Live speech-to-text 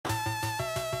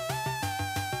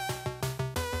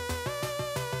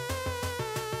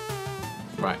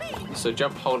Right. So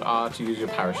jump, hold R to use your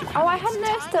parachute. Oh, I hadn't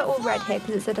noticed they're all red here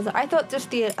because it said. I thought just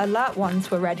the alert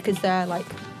ones were red because they're like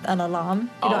an alarm.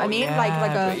 You know what I mean? Yeah,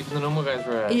 like a. but even the normal guys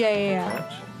are red. Yeah.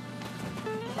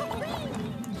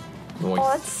 Nice. Oh,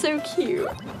 that's so cute.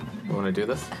 You want to do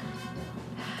this?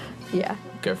 Yeah.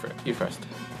 Go for it. You first.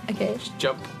 Okay. Just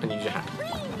jump and use your hat.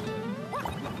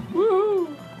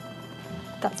 Woo!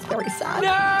 That's very sad.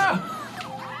 No!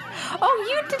 Oh,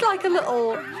 you did like a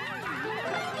little.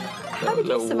 How did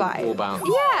you survive? Wall bounce.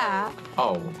 Yeah.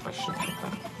 Oh, I should have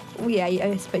that. Well, yeah,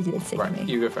 I suppose you did sing Right,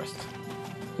 me. you go first.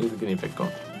 You're the guinea pig, go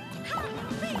on.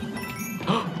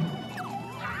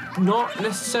 Not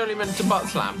necessarily meant to butt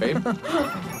slam, babe.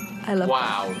 I love.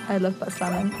 Wow. I love butt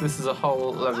slamming. This is a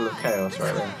whole level of chaos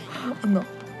right there. I'm not.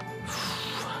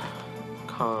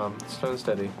 Calm, slow and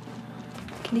steady.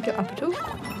 Can you go up at all?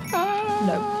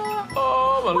 No.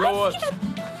 Oh my lord.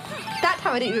 That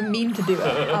time I didn't even mean to do it.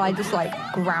 And I just like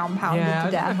ground pounded Yeah, to I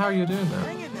don't know death. how you're doing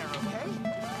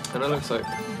that. And it looks like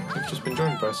you've just been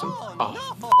joined by some.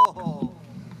 Oh.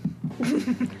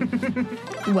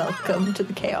 Welcome to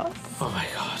the chaos. Oh my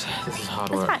god, this is hard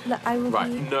It's work. fine. Look, I will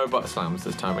Right, be... no butt slams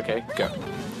this time, okay? Go.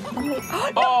 Oh, no,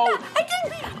 Oh! I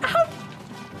didn't! How...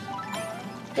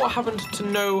 What happened to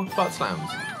no butt slams?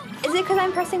 Is it because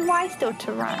I'm pressing Y still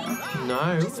to run?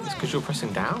 No, it's because you're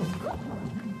pressing down.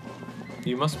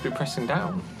 You must be pressing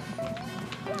down.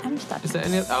 I'm stuck. Is there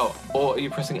any other... Oh, or are you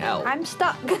pressing L? I'm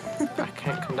stuck. I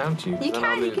can't come down to you. You then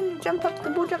I'll can. You lose. can jump up the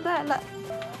ball, jump there. Look.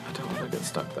 I don't want to get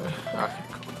stuck though. Okay,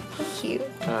 Thank you.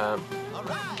 cool.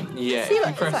 Yeah, See, if you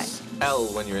look, press L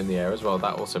when you're in the air as well,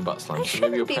 that also butt slams. I So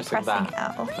maybe shouldn't you're be pressing pressing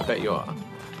that. L. I bet you are.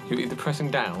 You're either pressing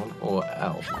down or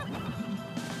L.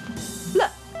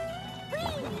 Look.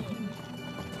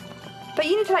 But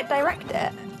you need to like direct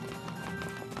it.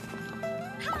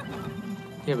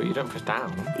 Yeah, but you don't press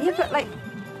down. Yeah, but like,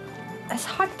 it's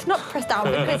hard to not press down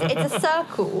because it's a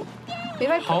circle. If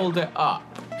I Hold it up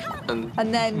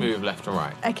and then move left and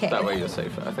right. Okay. That way you're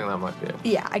safer. I think that might be it.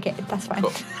 Yeah, okay, that's fine.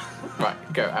 Cool.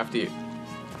 Right, go, after you.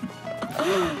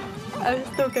 I'm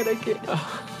still gonna get.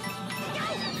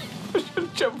 Your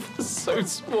jump was so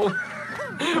small.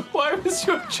 Why was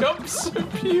your jump so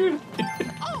puny?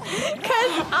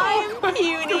 Because I'm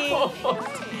puny. God.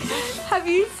 Have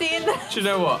you seen that? Do you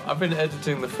know what? I've been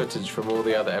editing the footage from all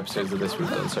the other episodes of this we've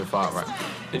done so far, right?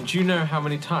 And do you know how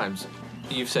many times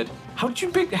you've said, how did you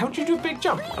do a big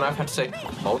jump? And I've had to say,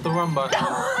 hold the run button.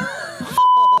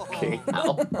 Fucking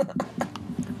hell.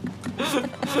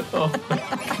 Oh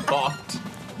my god.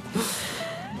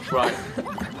 Right.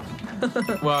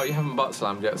 Well, you haven't butt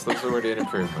slammed yet, so that's already an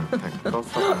improvement. Thank God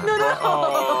for that. No.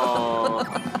 Oh.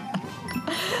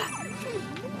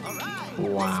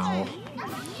 Wow.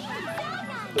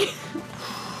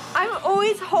 I'm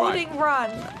always holding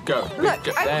run. Go. Look,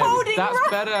 go. I'm There, holding that's run.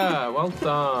 better. Well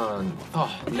done.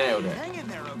 Oh, nailed it.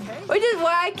 Which is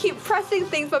why I keep pressing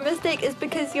things by mistake, is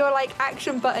because your like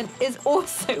action button is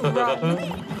also run.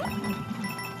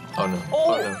 Oh no.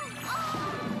 Oh.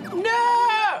 No.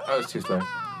 That was too slow.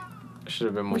 Should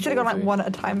have been more. We should have gone like ballsy. one at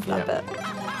a time for that Yeah. bit.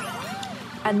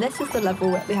 And this is the level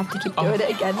where we have to keep doing it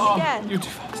again and again. You're too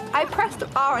fast. I pressed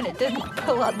R and it didn't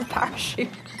pull out the parachute.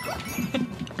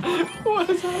 What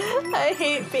is that? I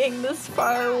hate being this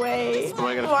far away. Am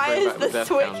I gonna Why bring is back the the death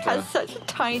Switch counter? has such a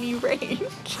tiny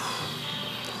range?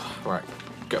 Right.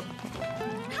 Go.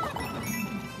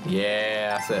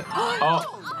 Yeah, that's it.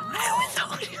 Oh. I was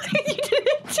holding you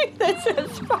didn't do this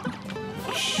as far.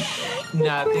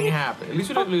 Nothing happened. At least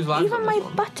we don't lose lives Even on my this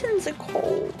one. buttons are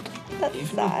cold. That's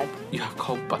sad. You have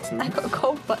cold buttons. I got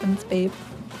cold buttons, babe.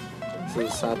 This is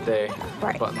a sad day.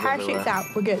 Right, Buttons parachute's everywhere. out.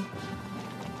 We're good.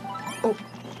 Oh,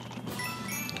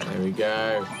 There we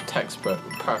go. Textbook.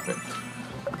 Perfect.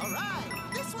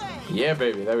 Yeah,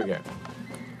 baby. There we go.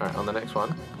 All right, on the next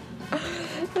one.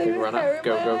 Big run up.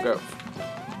 Go, go, go.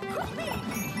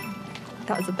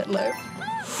 That was a bit low.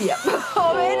 Yep.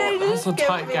 Oh, man, That's a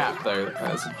tight gap, though.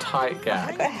 That's a tight I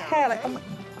gap. got hair like on my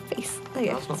face. There you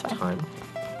go. That's not It's fine. time.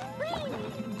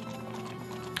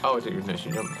 Oh, I didn't even know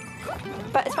she jumped.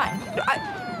 But it's fine.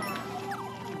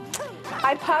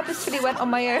 I purposefully went on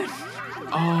my own.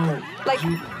 Oh. Like,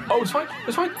 Oh, it's fine.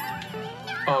 It's fine.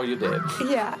 Oh, you did.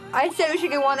 yeah. I said we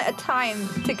should go one at a time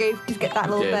to go just get that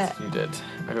little bit. You did.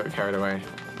 I got carried away.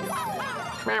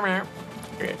 Meow, meow.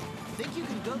 Okay. Think you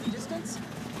can go the distance?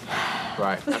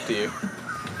 Right, after you.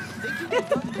 Think you can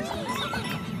go the distance?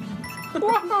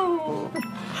 Whoa!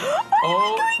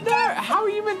 Oh, no! How are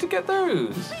you meant to get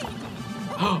those?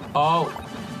 Oh,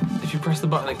 if you press the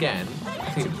button again, I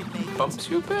think it bumps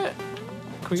you a bit.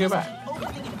 Can we go back?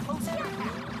 Opening and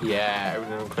closing. Yeah,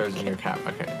 opening and closing your cap.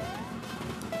 Okay.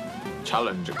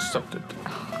 Challenge accepted.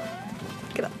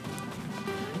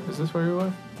 Is this where we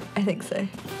were? I think so.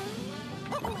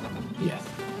 Yes.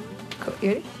 Cool. You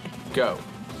ready? Go.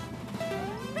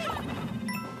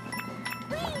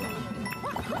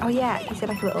 Oh yeah, you said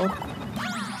like a little.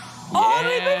 Oh,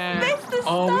 we both missed the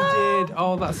Oh, star. we did.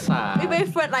 Oh, that's sad. We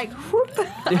both went like whoop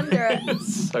under it.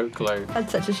 So close.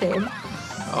 That's such a shame.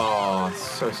 Oh,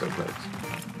 so close.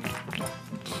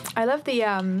 I love the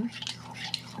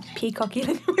peacocky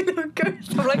little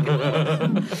ghost. I'm like,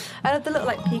 I love the little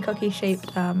like peacocky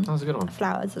shaped That was a good one.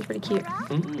 flowers. It's really cute.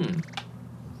 Mm.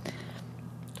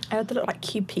 I love the little like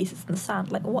cube pieces in the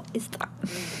sand. Like, what is that?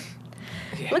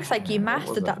 Yeah, Looks like you what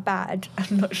mastered was that it? bad.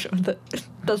 I'm not sure that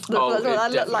that's Oh, what that it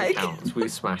looked definitely like. counts. We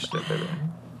smashed it, baby.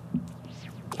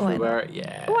 Why Wear not? it?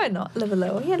 Yeah. Why not? Live a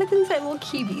little. Yeah, look at these like little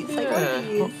cubies. Like, what are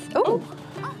Yeah. these? Oh,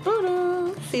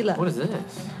 Ta-da. see, look. What is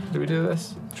this? Did we do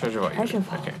this? Treasure vault. Treasure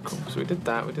vault. Okay, cool. So we did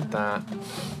that.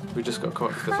 We just got to come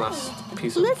up with this last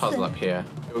piece of the Listen. puzzle up here.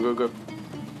 Go.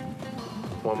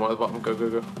 One more at the bottom.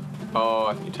 Go. Oh,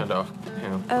 I think you turned it off.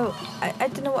 Hang on. Oh, I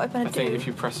don't know what I'm I gonna do. think if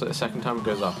you press it a second time, it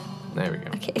goes off. There we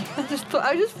go. Okay, I was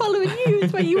just following you.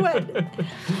 It's where you went.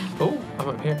 Oh, I'm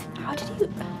up here. How did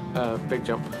you? Big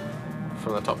jump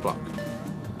from the top block.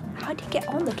 How did you get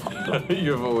on the top block?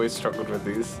 You've always struggled with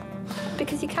these.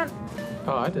 Because you can't.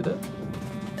 Oh, I did it.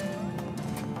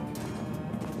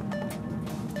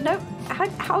 No.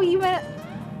 How are you meant?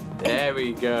 There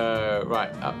we go.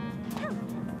 Right, up.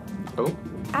 Oh.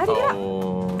 How do you get up?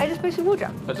 Oh. I just supposed to wall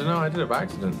jump. I don't know, I did it by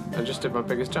accident. I just did my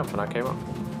biggest jump and I came up.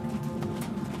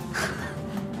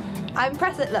 I'm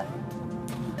pressing. Look,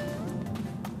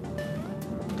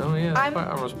 Oh yeah, that's I'm- quite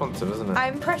unresponsive, isn't it?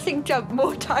 I'm pressing jump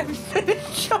more times than it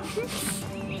jumps.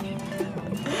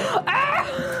 Ah!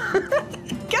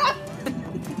 God!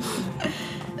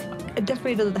 It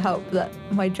definitely doesn't help that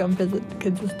my jump isn't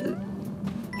consistent.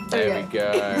 There we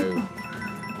go.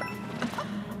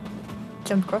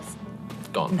 Jump across?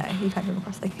 Gone. No, you can't jump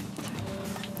across. Like.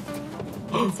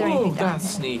 Is there Oh, anything down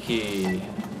that's here? sneaky.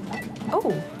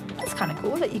 Oh, that's kind of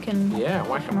cool that you can Yeah,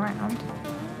 whack come 'em. around.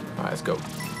 Alright, let's go.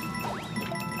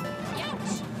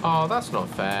 Oh, that's not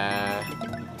fair.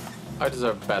 I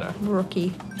deserve better.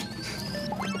 Rookie.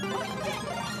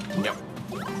 Yep.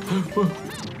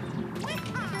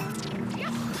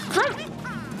 Jump!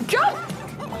 Jump!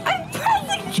 I'm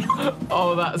pressing jump!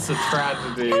 Oh, that's a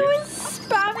tragedy. I was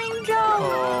spamming jump!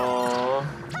 Oh,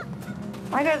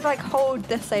 I gotta like hold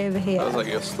this over here. that was like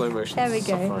your slow motion There we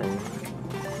go. suffering.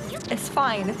 It's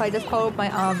fine if I just hold my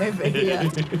arm over here.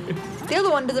 The other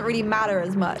one doesn't really matter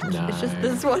as much. It's just No.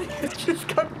 this one who's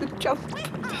just got the jump.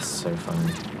 That's so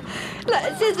funny. Look,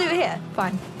 it says over here.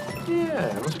 Fine. Yeah,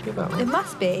 it must be that It one.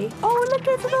 must be. Oh, look,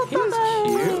 it's a little He was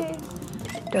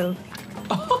brother.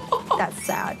 No. That's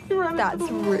sad. He ran into That's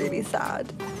the wall. really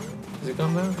sad. Is it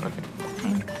gone now?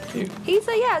 Okay. Cute. He's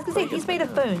yeah, I was gonna say he's made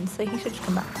of bone, so he should just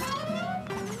come back.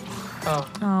 Oh.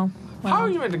 Oh. Well. How are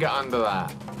you meant to get under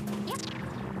that?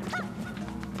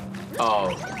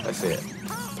 Oh, I see it.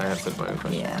 I answered my own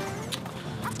question. Yeah.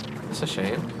 It's a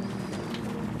shame.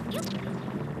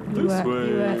 You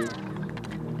were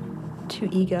too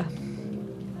eager.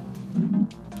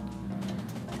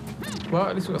 Well,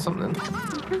 at least we got something.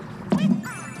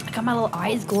 Look at my little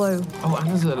eyes glow. Oh, and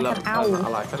there's a Like lot. an owl. I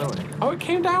like that one. Oh, it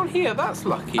came down here. That's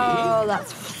lucky. Oh,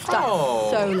 that's Oh,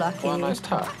 so lucky. What a nice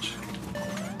touch.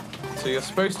 So you're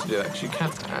supposed to do that because you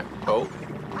can't. Oh,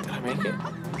 did I make it?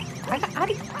 How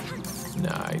do you-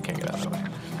 No, you can't get out that way.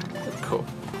 Cool.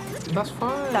 That's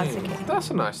fine. That's okay. That's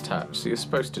a nice touch. So you're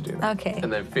supposed to do that. Okay.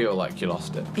 And then feel like you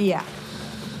lost it. Yeah,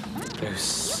 Those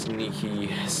sneaky.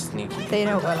 they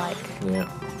know what we're like. Yeah.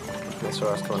 That's where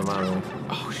I was coming a mile away.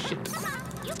 Oh shit.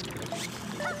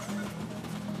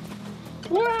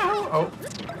 Wow. Oh.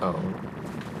 Oh.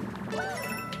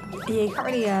 Yeah, you can't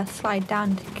really slide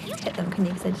down to hit them, can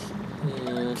you? Because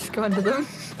Yeah. just go under them.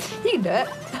 You can do it.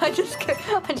 I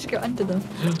just go under them.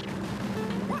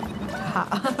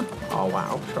 Ha. Oh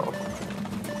wow. Sure.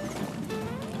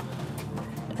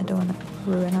 I don't want to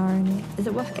ruin our only. Is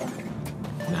it worth getting?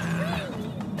 Nah.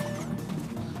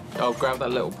 Oh, grab that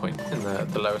little point in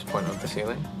the lowest point of the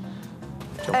ceiling.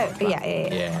 Jump Oh, onto that.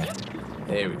 yeah. Yeah.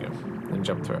 There we go. Then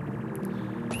jump through it.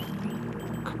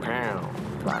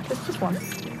 Kapow. Right, just one.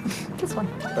 Just one.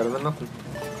 Better than nothing.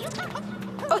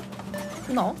 Oh,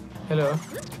 no. Hello.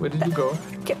 Where did you go?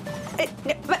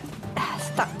 No, but,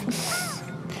 stop.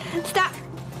 Stop.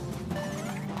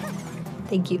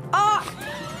 Thank you. Oh!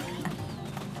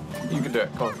 You can do it.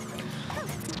 Come on.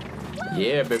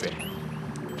 Yeah, baby.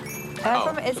 Oh.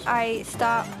 Problem is, I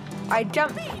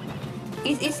jump.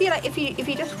 You see, like if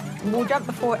you just will jump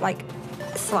before it like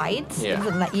slides, Yeah. it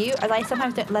doesn't let you. As I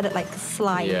sometimes don't let it like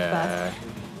slide Yeah.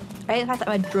 I think the fact that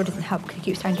my draw doesn't help because it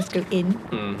keeps trying to just go in.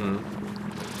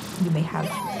 Mm-hmm. You may have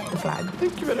the flag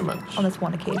Thank you very much. on this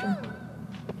one occasion.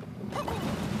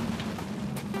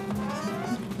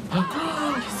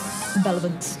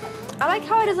 Relevance. I like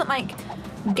how it doesn't like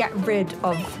get rid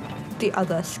of the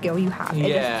other skill you have. It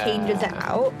just changes it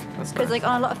out. That's Because nice. like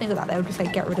on a lot of things like that, they'll just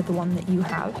like get rid of the one that you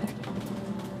have.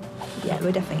 Yeah,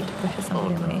 we definitely need to push this Oh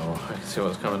something, don't we? no, I can see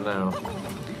what's coming now.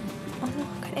 Oh no,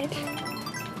 look at it.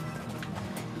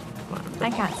 Right. I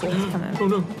can't see what's coming. Oh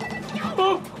no.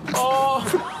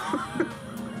 Oh!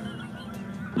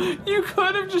 You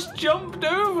could have just jumped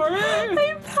over it!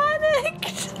 I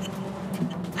panicked.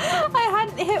 I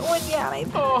hadn't hit one yet. I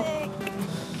panicked.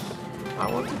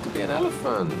 I wanted to be an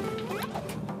elephant.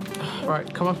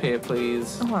 Right, come up here,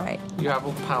 please. All right. You have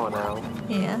all the power now.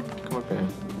 Yeah. Come up here.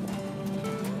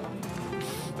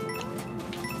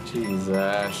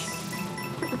 Jesus.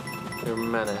 You're a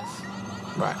menace.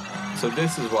 Right, so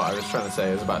this is what I was trying to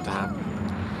say is about to happen.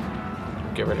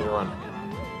 Get ready to run.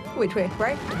 Which way?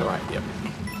 Right? To the right, yep.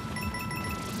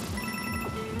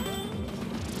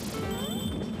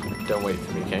 Don't wait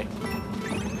for me, okay?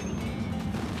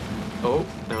 Oh,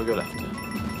 now we go left.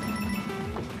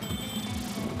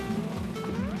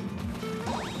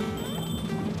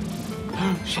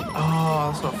 Shit.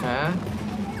 Oh, that's not fair.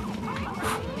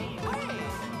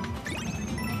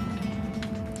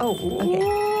 Oh, okay.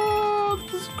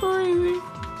 What? This is crazy.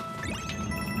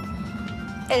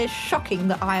 It is shocking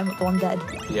that I am the one dead.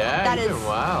 Yeah, That you're doing is-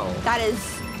 well. That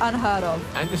is unheard of.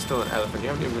 And you're still an elephant. You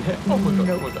haven't even hit. Oh my god,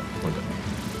 Nope. oh my god, oh my god.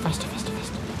 Faster, faster,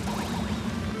 faster.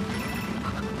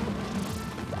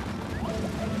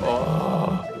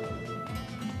 Oh.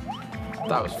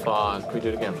 That was fun. Can we do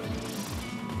it again?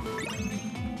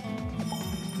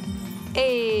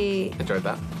 Hey. Enjoyed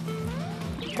that.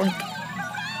 Boink.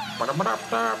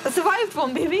 I survived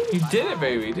one, baby. You did it,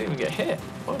 baby. You didn't even get hit.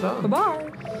 Well done. Goodbye.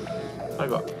 I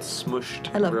got smushed.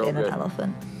 I love real being good. an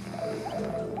elephant.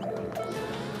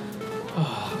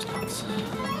 Oh, that was nuts.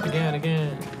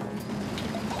 Again.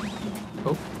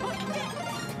 Oh.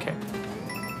 Okay.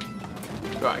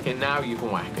 Right, okay, now you can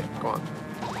whack it. Go on.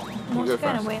 I'm You go also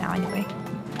going first. away now anyway.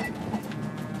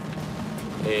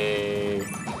 Hey.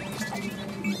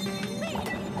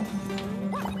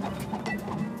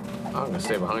 I'm gonna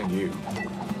stay behind you.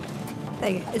 There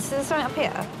you go. Is there something up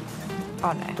here?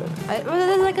 Oh no. Don't- Well,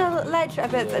 there's like a ledge. I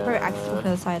bet Yeah. probably accessible from the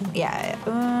other side.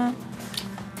 Yeah.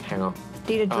 Hang on.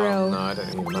 Need a drill. Oh, no, I don't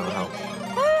need no help.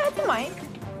 I think mine.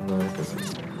 No, because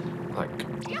it's like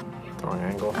the wrong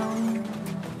angle.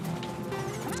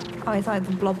 Oh, it's like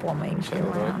the blob one where you just go Okay,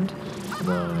 right. around.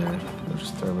 No, yeah, it'll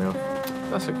just throw me off.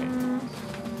 That's okay.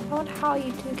 I wonder how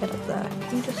you do get up there.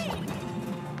 Can you just...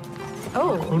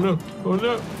 Oh, no! Oh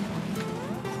no!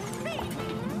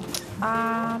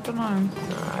 I don't know. Nah,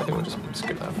 I think we'll just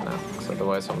skip that for now, because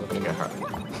otherwise someone's gonna get hurt.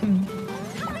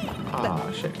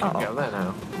 Ah, shit, can't get up there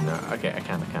now. No, okay, I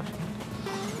can.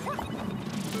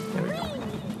 There we go.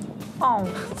 Oh,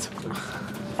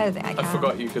 I don't think I can. I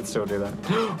forgot you could still do that.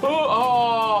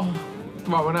 Oh!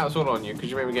 Right, well now it's all on you,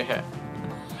 because you made me get hit.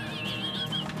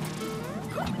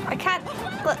 I can't.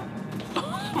 Look,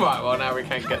 Right, well now we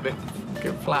can't get the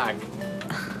good flag.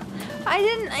 I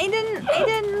didn't know. I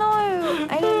didn't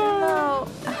know.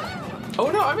 Oh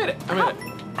no, I made it! Oh,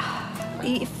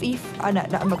 no,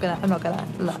 I'm not gonna.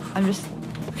 Look, I'm just.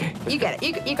 Okay, You get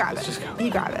it. You grab Let's it. just go.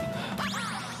 You grab it.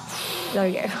 There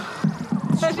we go.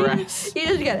 stress. You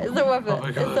just get it. It's not worth it. Oh my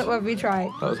It's God. not worth me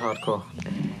trying. That was hardcore.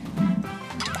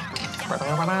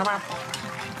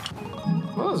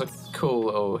 Well, that was a cool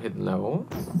little hidden level.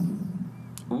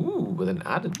 Ooh, with an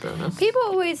added bonus. People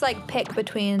always like pick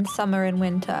between summer and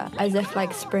winter as if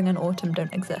like spring and autumn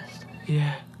don't exist.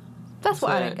 Yeah. That's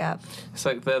what I That's don't it. get. It's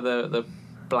like they're the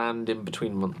bland in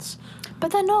between months.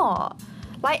 But they're not.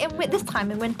 Like this time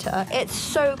in winter, it's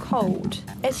so cold.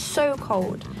 It's so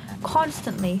cold.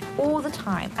 Constantly, all the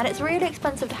time. And it's really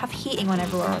expensive to have heating on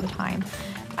everywhere all the time.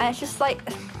 And it's just like,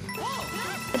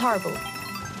 it's horrible.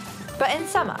 But in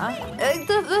summer,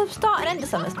 the start and end of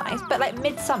summer is nice, but like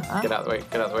midsummer. Get out of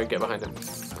the way, get behind him.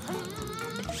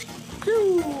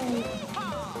 Ooh.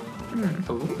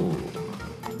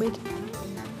 Weird.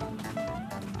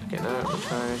 Okay, now we'll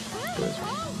try do this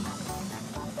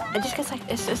one. It just gets like,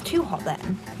 it's too hot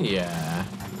then. Yeah.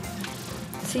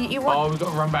 So you want. Oh, we've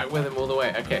got to run back with him all the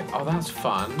way. Okay. Oh, that's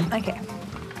fun. Okay.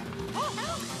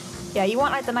 Yeah, you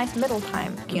want like the nice middle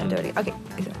time. Can you do it? Okay.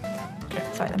 Okay.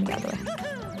 Sorry, let me get out of the way.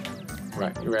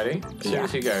 Right, you ready? As soon Yeah.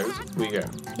 as he goes, we go.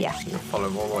 Yeah. You'll follow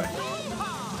him all the way.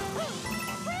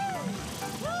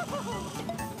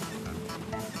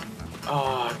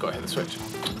 Oh, I've got to hit the switch.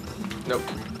 Nope.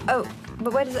 Oh,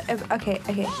 but where does it? Okay.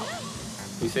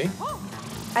 You see?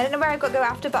 I don't know where I've got to go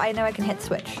after, but I know I can hit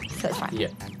switch, so it's fine. Yeah.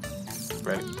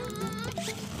 Ready?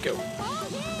 Go.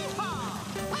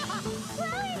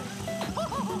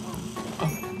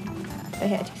 Did I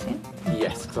hit it too soon?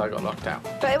 Yes, because I got locked out.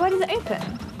 But why does it open?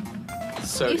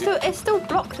 So It's still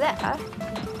blocked there.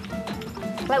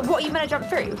 Like, what are you meant to jump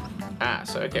through?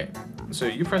 so okay. So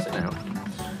you press it now.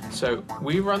 So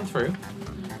we run through,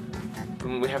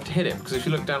 and we have to hit it, because if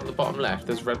you look down at the bottom left,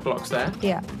 there's red blocks there.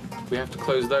 Yeah. We have to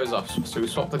close those off, so we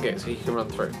swap the gate so he can run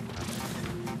through.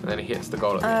 And then he hits the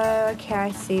goal at the end. Okay,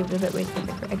 I see. It was a bit weird to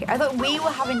go through. Okay, I thought we were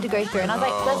having to go through, and I was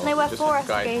like, there's nowhere just for have us to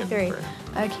to guide go him through.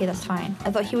 Okay, that's fine.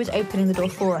 I thought he was opening the door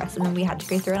for us, and then we had to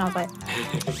go through, and I was like,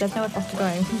 there's nowhere for us to go.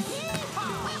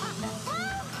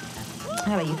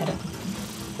 I'll let you hit it.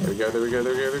 There we go, there we go,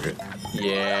 there we go, there we go.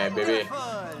 Yeah, baby.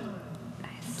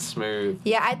 Smooth.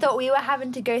 Yeah, I thought we were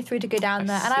having to go through to go down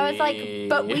there, and I was like, see.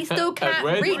 but we still can't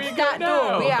Where do we reach go that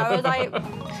now? door. Yeah, I was like,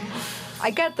 I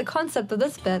get the concept of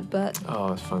this bit, but Oh,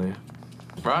 that's funny.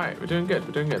 Right, we're doing good,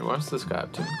 we're doing good. What's this guy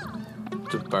up to?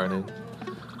 Just burning.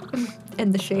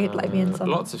 in the shade, like me and some.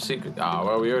 Lots of secret. Ah,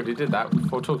 well, we already did that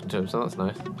before talking to him, so that's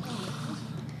nice.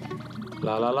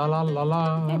 La la la la la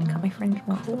la. Yeah, cut my fringe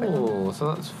more. Cool,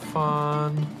 so that's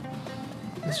fun.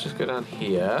 Let's just go down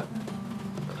here.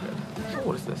 Oh,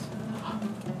 what is this?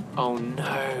 Oh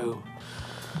no!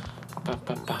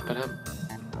 Ba-ba-ba-ba-dum.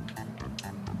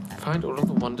 Find all of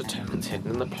the wonder tokens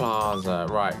hidden in the plaza.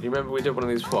 Right, you remember we did one of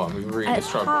these before? We really It's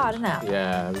struggled. hard, isn't it?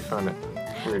 Yeah, we found it.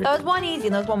 Really. There was one easy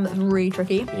and there was one that was really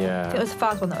tricky. Yeah. It was the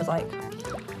first one that was like,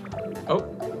 Oh.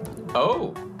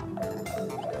 Oh.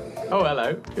 Oh,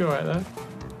 hello. You alright there?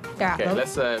 yeah, Okay,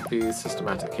 let's be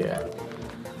systematic here.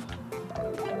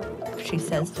 she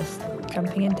says, just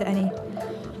jumping into any.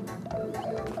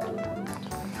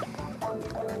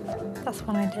 That's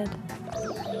one I did.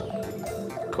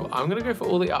 Cool. I'm gonna go for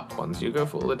all the up ones. You go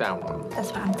for all the down ones. That's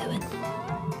what I'm doing.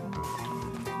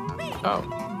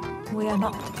 Oh. We are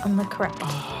not on the correct.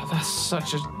 Oh, that's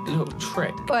such a little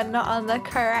trick. We're not on the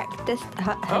correct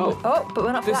Oh. but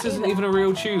we're not. This isn't even a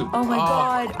real tube. Oh my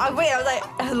god! I was like,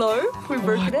 hello? We've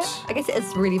broken What? it. I guess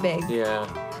it's really big. Yeah.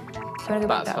 So I'm gonna go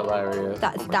back That's there. hilarious.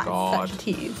 That's oh my god. such a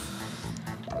tease.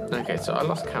 Okay, so I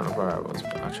lost count of where I was,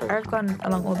 but I'll try. I've gone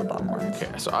along all the bottom ones.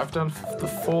 Okay, so I've done the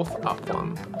fourth up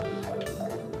one.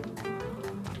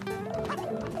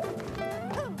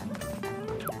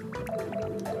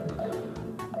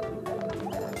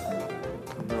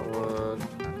 That one.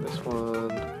 This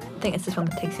one. I think it's this one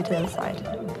that takes you to the other side.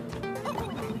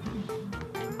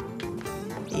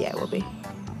 Yeah, it will be.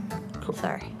 Cool.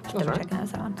 Sorry, just That's double right. checking that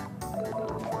was that one.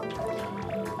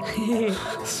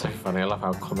 So funny. I love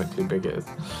how comically big it is.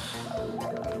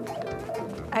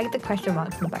 I get the question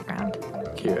marks in the background.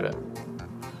 Cute it.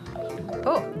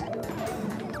 Oh!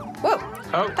 Whoa!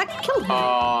 Oh. That killed me!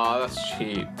 Oh, that's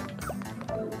cheap.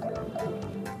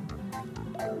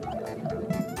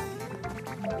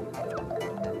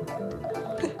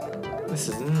 This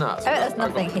is nuts. I bet there's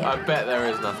nothing here. I bet there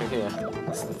is nothing here.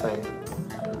 That's the thing.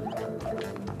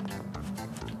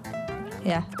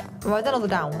 Yeah. Well, I've done all the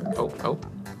down ones. Oh, oh.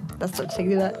 That's what to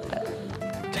do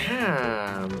that.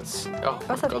 Damn. Oh,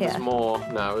 What's God, up there's here? more.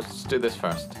 No, let's do this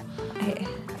first. Okay,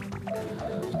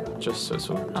 Just so it's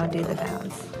all... I'll do the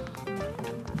downs.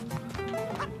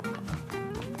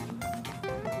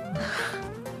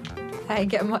 I ain't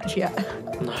get much yet.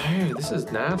 No, this is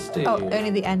nasty. Oh, only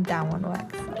the end down one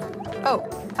works. Oh,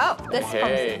 this is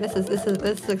Hey. promising.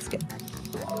 This looks good.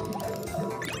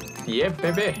 Yeah,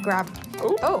 baby. Grab.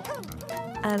 Oh.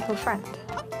 And a little friend.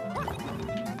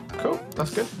 Cool.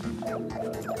 That's good.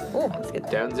 Oh, that's good.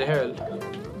 Down the hill.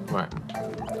 Right.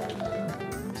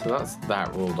 So that's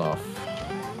that ruled off.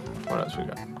 What else we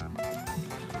got?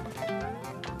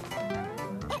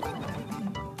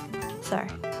 Sorry.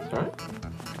 Alright.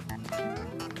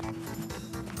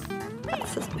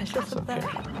 That's suspicious What's of up that.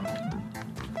 here?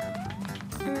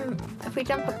 If we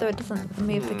jump up there, it doesn't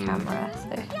move the camera,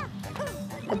 so.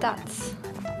 But that's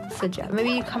suggest.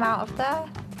 Maybe you come out of there?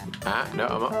 Ah, no,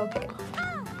 I'm up. Okay.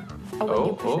 Oh, when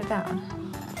you push it down.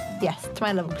 Yes, to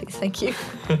my level, please. Thank you.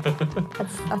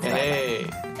 That's right. Hey.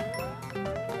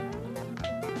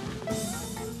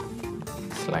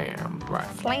 Slam. Right.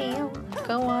 Slam.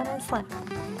 Go on and slam.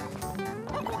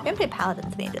 We haven't played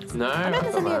Paladins in ages. No, I know I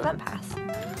there's a thought new that. event pass.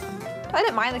 I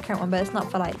don't mind the current one, but it's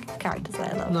not for like characters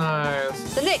that I love. No.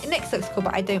 So Nyx looks cool,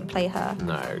 but I don't play her.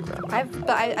 No, exactly. I don't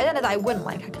know that I wouldn't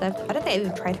like her because I don't think I've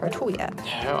even tried her at all yet.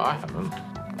 No, I haven't.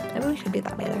 Maybe we should do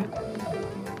that later.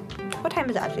 What time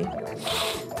is it actually?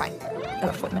 Fine. I've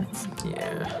got 40 minutes.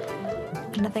 Yeah.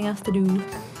 Nothing else to do.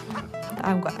 I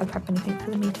haven't got to prep anything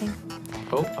for the meeting.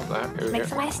 Oh, up there. Here we Make go.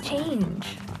 some nice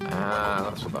change. Ah,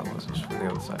 that's what that was. It's from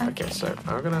the other side. Okay, so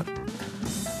I'm gonna.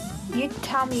 You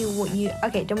tell me what you.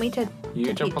 Okay, don't need to. You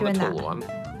to jump keep on the doing tall one,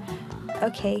 that.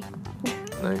 Okay,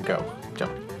 and then go.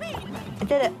 Jump. I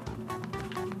did it.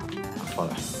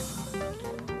 Follow.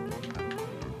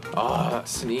 Oh,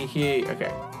 that's sneaky.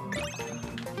 Okay.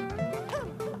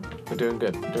 We're doing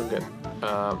good. We're doing good.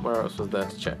 Where else was there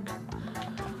to check?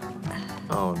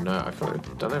 Oh no, I thought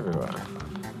we'd done everywhere.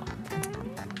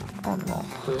 Oh no.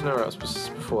 There's nowhere else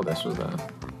before this, was there?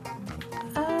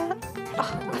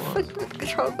 The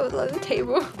control goes on the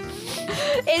table.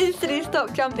 Instantly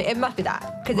stop jumping. It must be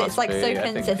that because it's Must like be, so I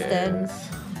think it consistent. is.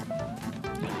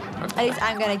 At least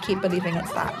I'm gonna keep believing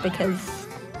it's that because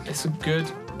It's a good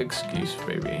excuse,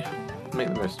 baby. Make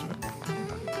the most of it.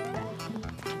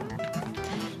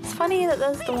 it's funny that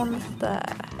there's the ones there.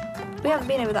 We haven't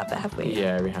been over that bit, have we?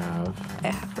 Yeah, we have. Oh,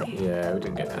 have we? Yeah, we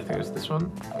didn't get. I think it was this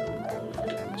one.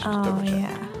 Let's just Oh double check.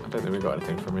 yeah. I don't think we got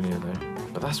anything from any of there.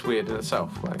 But that's weird in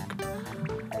itself. Like,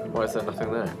 why is there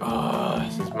nothing there? Oh,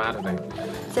 this is maddening.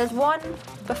 So there's one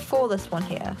before this one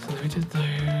here. So we did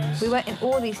those. We went in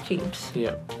all these tubes.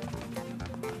 Yep.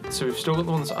 So we've still got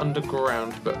the ones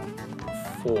underground, but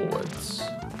forwards,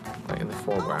 like in the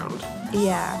foreground.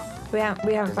 Yeah. We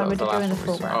haven't found where to go in the one we saw.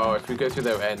 foreground. Oh, if we go through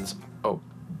their ends. Oh.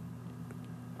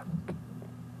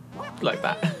 Like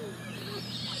that.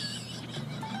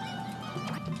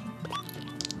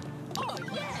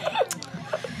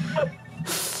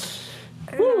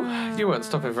 Whew, you weren't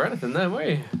stopping for anything then, were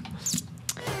you?